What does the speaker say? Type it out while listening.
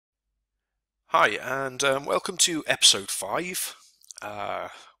Hi, and welcome to episode 5. Wow,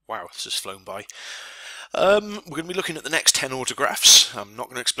 this has flown by. We're going to be looking at the next 10 autographs. I'm not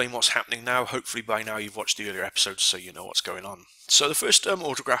going to explain what's happening now. Hopefully by now you've watched the earlier episodes so you know what's going on. So the first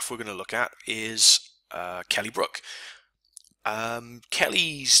autograph we're going to look at is Kelly Brook.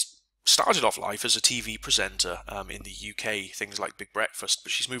 Kelly's started off life as a TV presenter in the UK, things like Big Breakfast,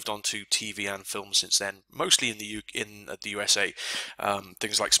 but she's moved on to TV and film since then, mostly in the USA,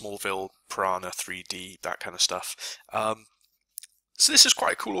 things like Smallville, Piranha 3D, that kind of stuff. So this is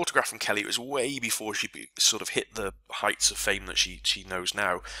quite a cool autograph from Kelly. It was way before she sort of hit the heights of fame that she knows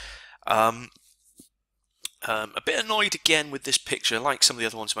now. A bit annoyed again with this picture, like some of the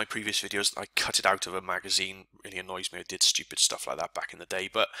other ones in my previous videos. I cut it out of a magazine. Really annoys me. I did stupid stuff like that back in the day,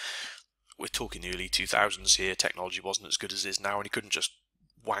 but we're talking the early 2000s here. Technology wasn't as good as it is now, and you couldn't just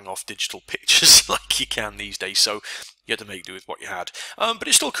wang off digital pictures like you can these days, so you had to make do with what you had. But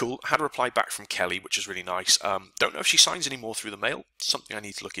it's still cool. I had a reply back from Kelly, which is really nice. Don't know if she signs any more through the mail. Something I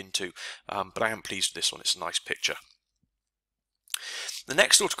need to look into, but I am pleased with this one. It's a nice picture. The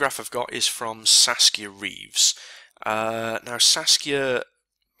next autograph I've got is from Saskia Reeves. Now Saskia,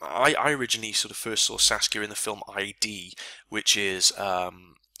 I originally sort of first saw Saskia in the film ID, which is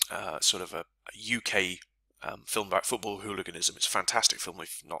sort of a UK film about football hooliganism. It's a fantastic film.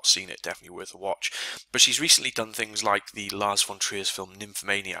 If you've not seen it, definitely worth a watch. But she's recently done things like the Lars von Trier's film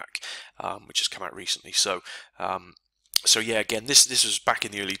Nymphomaniac, which has come out recently. So yeah, again, this was back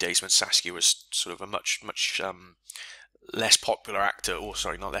in the early days when Saskia was sort of a much less popular actor, or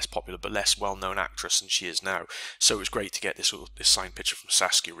sorry, not less popular, but less well-known actress than she is now. So it was great to get this signed picture from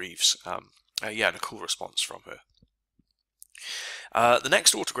Saskia Reeves. Yeah, and a cool response from her. The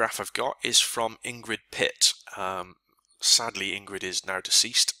next autograph I've got is from Ingrid Pitt. Sadly, Ingrid is now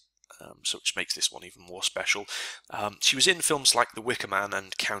deceased, so which makes this one even more special. She was in films like The Wicker Man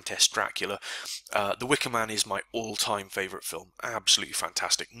and Countess Dracula. The Wicker Man is my all-time favourite film. Absolutely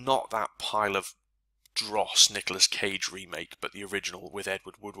fantastic. Not that pile of dross Nicolas Cage remake, but the original with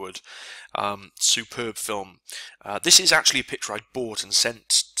Edward Woodward. Superb film. This is actually a picture I bought and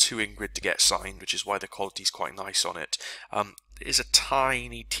sent to Ingrid to get signed, which is why the quality's quite nice on it. There is a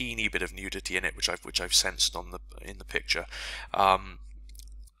teeny bit of nudity in it, which I've sensed in the picture.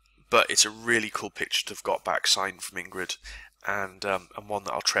 But it's a really cool picture to have got back signed from Ingrid, and one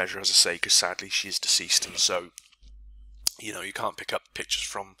that I'll treasure, as I say, because sadly she is deceased, and so you know, you can't pick up pictures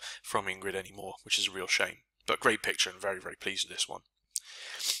from Ingrid anymore, which is a real shame. But great picture, and very pleased with this one.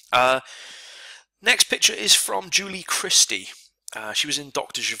 Next picture is from Julie Christie. She was in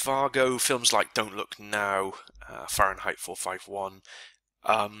Dr. Zhivago, films like Don't Look Now, Fahrenheit 451.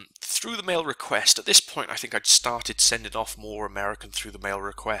 Through the mail request. At this point, I think I'd started sending off more American through the mail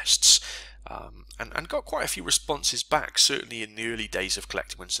requests, and got quite a few responses back, certainly in the early days of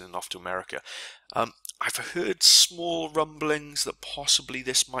collecting when sending off to America. I've heard small rumblings that possibly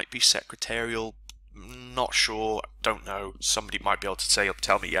this might be secretarial. Not sure, don't know. Somebody might be able to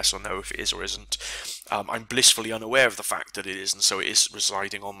tell me yes or no if it is or isn't. I'm blissfully unaware of the fact that it is, and so it is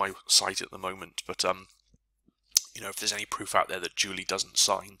residing on my site at the moment. But you know, if there's any proof out there that Julie doesn't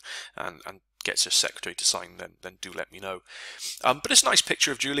sign and gets her secretary to sign, then do let me know. But it's a nice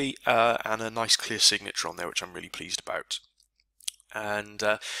picture of Julie and a nice clear signature on there, which I'm really pleased about. And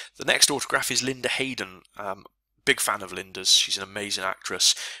the next autograph is Linda Hayden. Big fan of Linda's. She's an amazing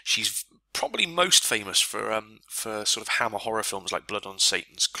actress. She's probably most famous for sort of Hammer horror films like Blood on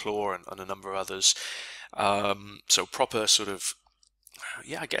Satan's Claw and a number of others. So proper sort of,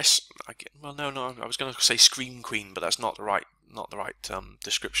 yeah, I guess. Well, no, I was going to say Scream Queen, but that's not the right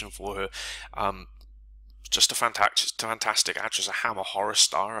description for her. Just a fantastic actress, a Hammer horror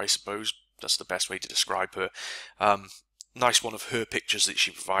star, I suppose. That's the best way to describe her. Nice one of her pictures that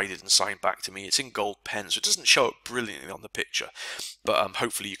she provided and signed back to me. It's in gold pen, so it doesn't show up brilliantly on the picture, but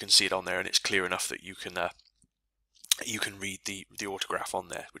hopefully you can see it on there, and it's clear enough that you can read the autograph on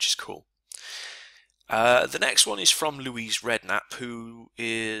there, which is cool. The next one is from Louise Redknapp, who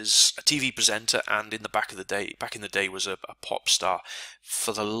is a TV presenter and back in the day was a pop star.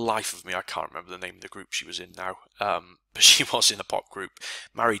 For the life of me, I can't remember the name of the group she was in now, but she was in a pop group.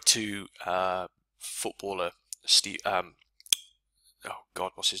 Married to footballer Steve. Oh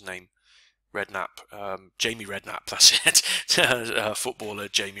God, what's his name? Redknapp. Jamie Redknapp. That's it. Footballer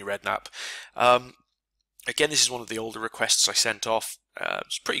Jamie Redknapp. Again, this is one of the older requests I sent off.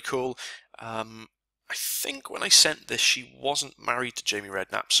 It's pretty cool. I think when I sent this, she wasn't married to Jamie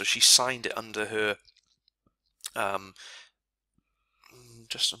Redknapp, so she signed it under her. I'm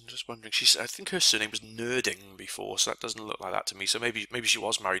just wondering. I think her surname was Nerding before, so that doesn't look like that to me. So maybe she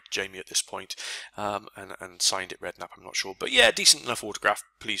was married to Jamie at this point, and signed it Redknapp. I'm not sure, but yeah, decent enough autograph.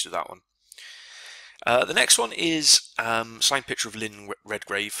 Pleased with that one. The next one is signed picture of Lynn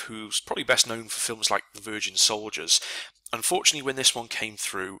Redgrave, who's probably best known for films like The Virgin Soldiers. Unfortunately, when this one came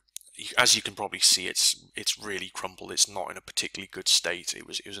through, as you can probably see, it's really crumpled. It's not in a particularly good state. It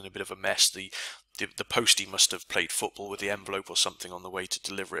was in a bit of a mess. The postie must have played football with the envelope or something on the way to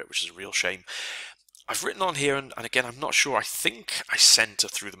deliver it, which is a real shame. I've written on here, and again, I'm not sure. I think I sent her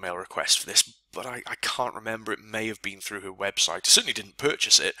through the mail request for this, but I can't remember. It may have been through her website. I certainly didn't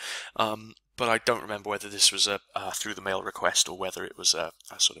purchase it, but I don't remember whether this was a through the mail request or whether it was a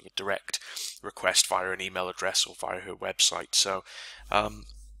sort of a direct request via an email address or via her website. So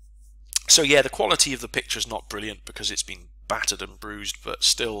yeah, the quality of the picture is not brilliant because it's been battered and bruised, but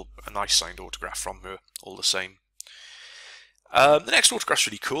still a nice signed autograph from her all the same. The next autograph's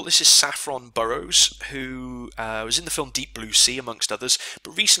really cool. This is Saffron Burrows, who was in the film Deep Blue Sea, amongst others,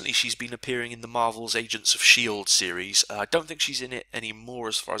 but recently she's been appearing in the Marvel's Agents of S.H.I.E.L.D. series. I don't think she's in it anymore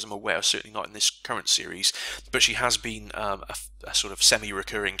as far as I'm aware, certainly not in this current series, but she has been a sort of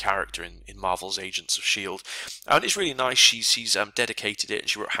semi-recurring character in Marvel's Agents of S.H.I.E.L.D. And it's really nice. She's dedicated it, and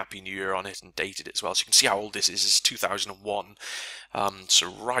she wrote Happy New Year on it and dated it as well. So you can see how old this is. This is 2001.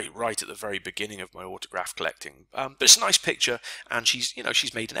 So right at the very beginning of my autograph collecting. But it's a nice picture, and she's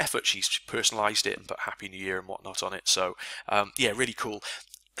made an effort. She's personalised it and put Happy New Year and whatnot on it. So yeah, really cool.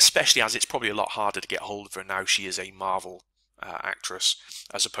 Especially as it's probably a lot harder to get hold of her now. She is a Marvel actress,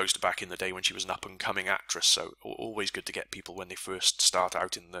 as opposed to back in the day when she was an up-and-coming actress. So always good to get people when they first start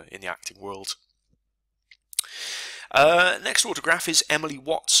out in the acting world. Next autograph is Emily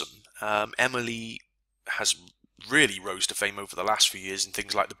Watson. Emily has really rose to fame over the last few years in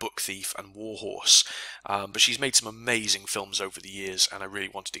things like The Book Thief and Warhorse, but she's made some amazing films over the years, and I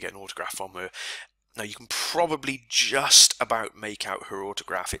really wanted to get an autograph from her. Now you can probably just about make out her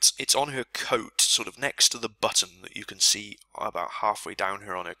autograph. It's on her coat, sort of next to the button that you can see about halfway down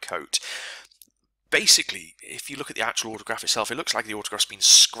here on her coat. Basically, if you look at the actual autograph itself, it looks like the autograph's been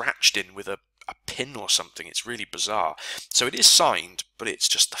scratched in with a pin or something. It's really bizarre. So it is signed, but it's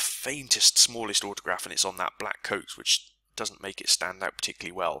just the faintest, smallest autograph, and it's on that black coat, which doesn't make it stand out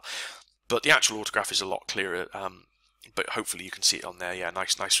particularly well. But the actual autograph is a lot clearer, but hopefully you can see it on there. Yeah,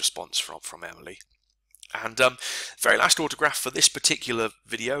 nice response from Emily. And very last autograph for this particular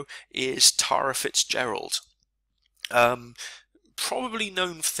video is Tara Fitzgerald. Probably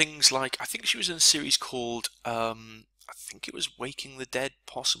known for things like, I think she was in a series called, I think it was Waking the Dead,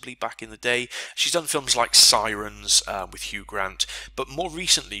 possibly back in the day. She's done films like Sirens with Hugh Grant, but more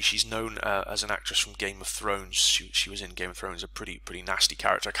recently she's known as an actress from Game of Thrones. She was in Game of Thrones, a pretty nasty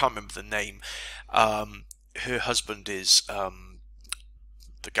character. I can't remember the name. Her husband is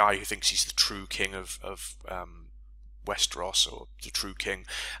the guy who thinks he's the true king of Westeros, or the true king,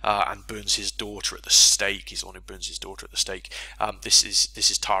 and burns his daughter at the stake. He's the one who burns his daughter at the stake. This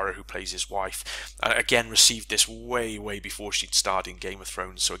is Tara, who plays his wife. Again, received this way before she'd starred in Game of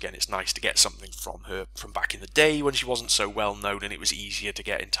Thrones. So again, it's nice to get something from her from back in the day when she wasn't so well known, and it was easier to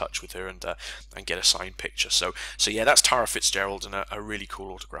get in touch with her and get a signed picture. So yeah, that's Tara Fitzgerald, and a really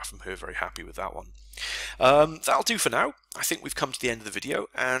cool autograph from her. Very happy with that one. That'll do for now. I think we've come to the end of the video,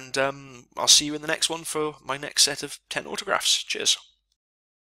 and I'll see you in the next one for my next set of 10 autographs. Cheers.